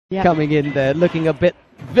coming in there, looking a bit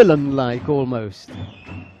villain-like almost.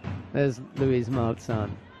 There's Luise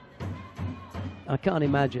MALZAHN. I can't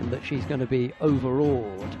imagine that she's going to be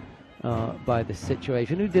overawed by this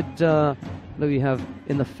situation. Who did Louis have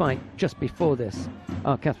in the fight just before this?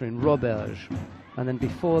 Catherine Roberge. And then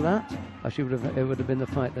before that, it would have been the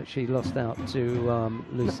fight that she lost out to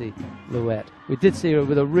Lucy Louette. We did see her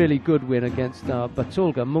with a really good win against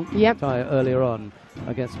Batulga Munktai earlier on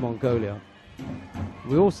against Mongolia.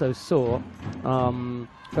 We also saw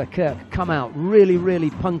Verkerk come out really, really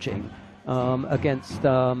punching against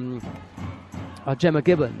Gemma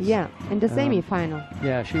Gibbons. Yeah, in the semi-final.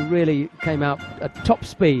 Yeah, she really came out at top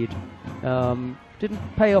speed.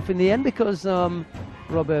 Didn't pay off in the end because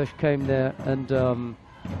Roberge came there and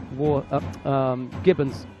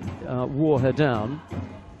Gibbons wore her down.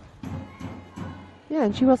 Yeah,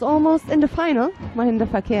 and she was almost in the final, Marhinde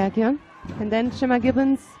VERKERK, yeah. And then Gemma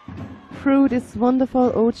Gibbons threw this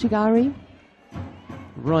wonderful Ochigari.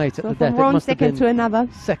 Right So at the from death. It one must have second been to another.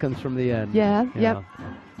 seconds from the end. Yeah, yeah.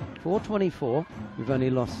 4:24. We've only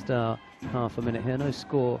lost half a minute here. No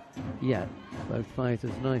score yet. Both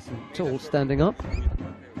fighters nice and tall, standing up.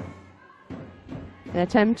 An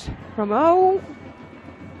attempt from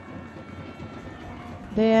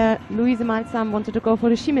there. Luise MALZAHN wanted to go for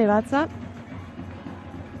the Schimmelwalzer.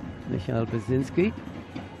 Michael Basinski.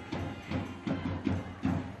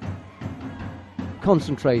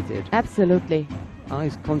 Concentrated. Absolutely.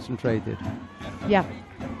 Eyes concentrated. Yeah.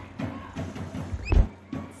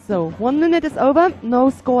 So 1 minute is over. No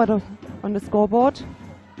score on the scoreboard.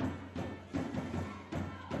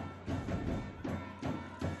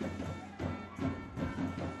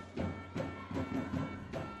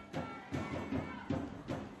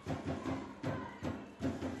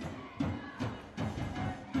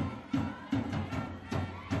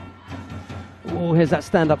 Oh, here's that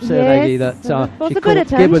stand-up Serenagi that she caught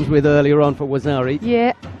Gibbons with earlier on for Wazari.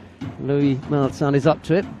 Yeah. Luise MALZAHN is up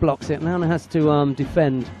to it, blocks it, now and has to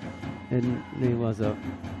defend in Niwaza.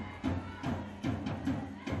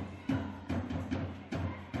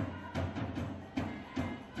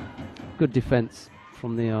 Good defence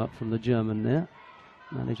from the German there,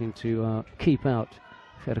 managing to keep out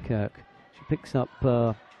VERKERK. She picks up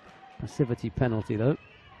passivity penalty though.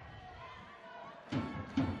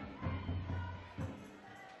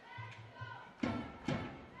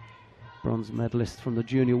 Bronze medalist from the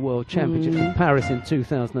Junior World Championships in Paris in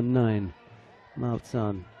 2009.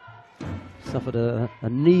 MALZAHN suffered a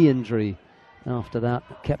knee injury after that,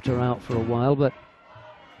 kept her out for a while, but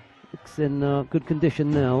looks in good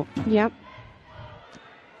condition now. Yep.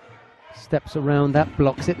 Steps around that,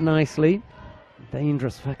 blocks it nicely.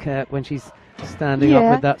 Dangerous VERKERK when she's standing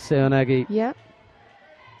up with that Serenagi. Yeah.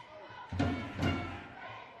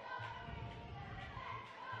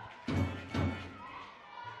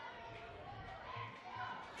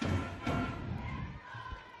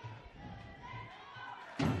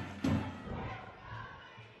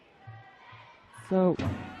 So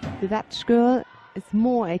the Dutch girl is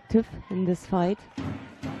more active in this fight.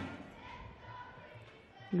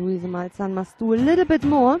 Luise MALZAHN must do a little bit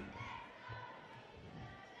more.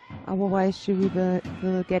 Otherwise she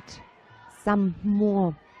will get some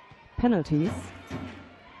more penalties.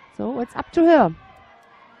 So it's up to her.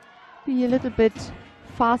 Be a little bit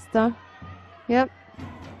faster. Yep.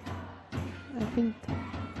 I think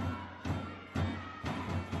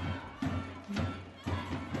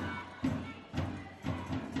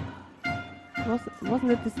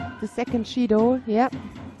wasn't it the second Judo? Yeah.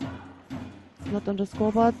 It's not on the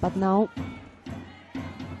scoreboard, but now.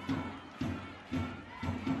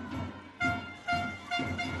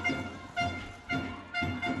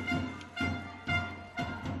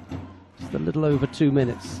 Just a little over 2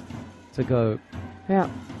 minutes to go. Yeah.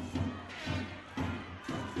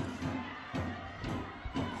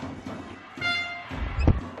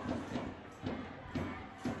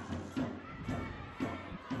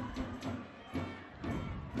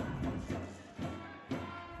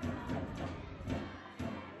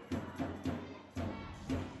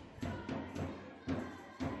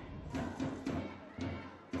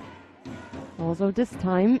 Also this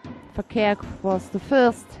time, VERKERK was the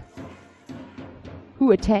first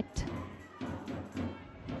who attacked.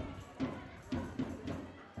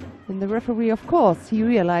 And the referee, of course, he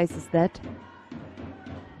realizes that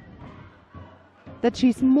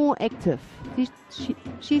she's more active.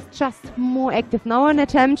 She's just more active. Now an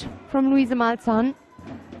attempt from Luise MALZAHN.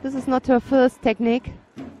 This is not her first technique.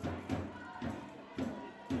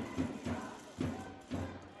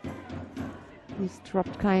 He's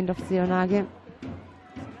dropped kind of Serenagi.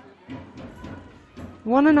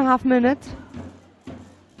 1.5 minutes.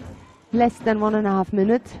 less than 1.5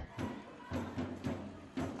 minutes.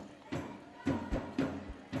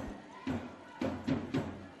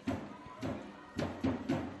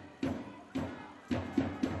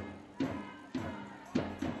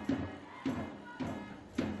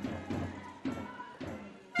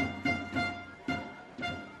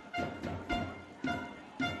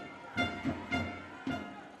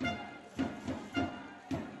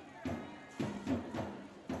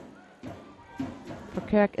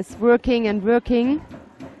 VERKERK is working and working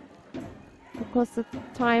because the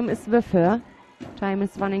time is with her. Time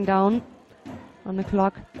is running down on the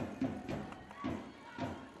clock.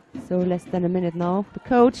 So less than a minute now. The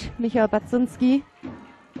coach, Michael Badzinski,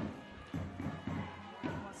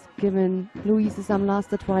 is giving Luise some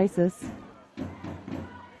last advices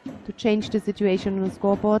to change the situation on the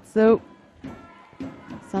scoreboard. So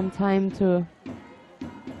some time to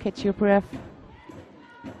catch your breath,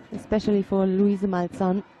 especially for Luise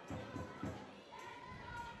MALZAHN.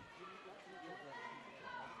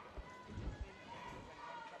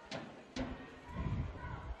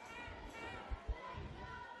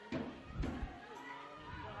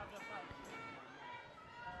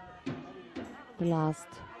 The last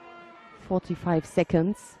 45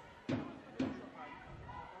 seconds.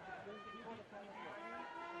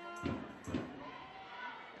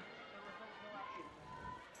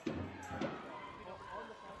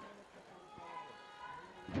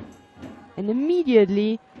 And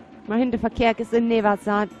immediately Marhinde VERKERK is in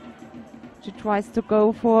Nevasa. She tries to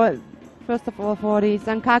go for, first of all, for the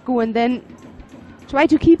Sankaku and then try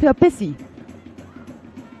to keep her busy.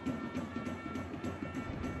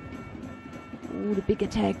 Ooh, the big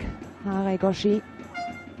attack, Haregoshi.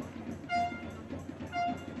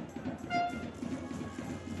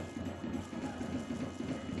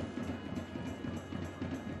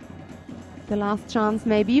 The last chance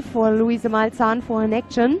maybe for Luise MALZAHN for an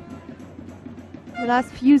action. The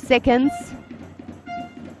last few seconds.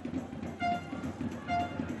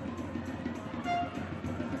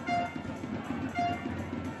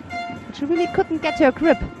 She really couldn't get her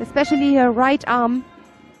grip, especially her right arm,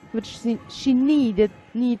 which she needs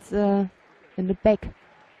in the back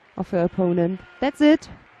of her opponent. That's it.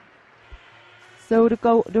 So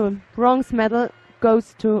the bronze medal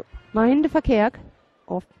goes to Marhinde VERKERK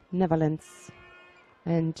of Netherlands.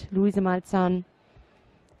 And Luise MALZAHN,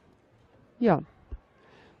 yeah.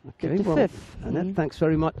 Okay, well, Annette, thanks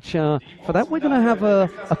very much for that. We're going to have a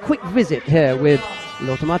quick visit here with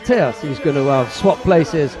Lotte Matthäus, who's going to swap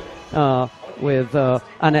places with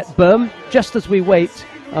Annette Böhm, just as we wait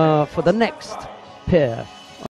for the next pair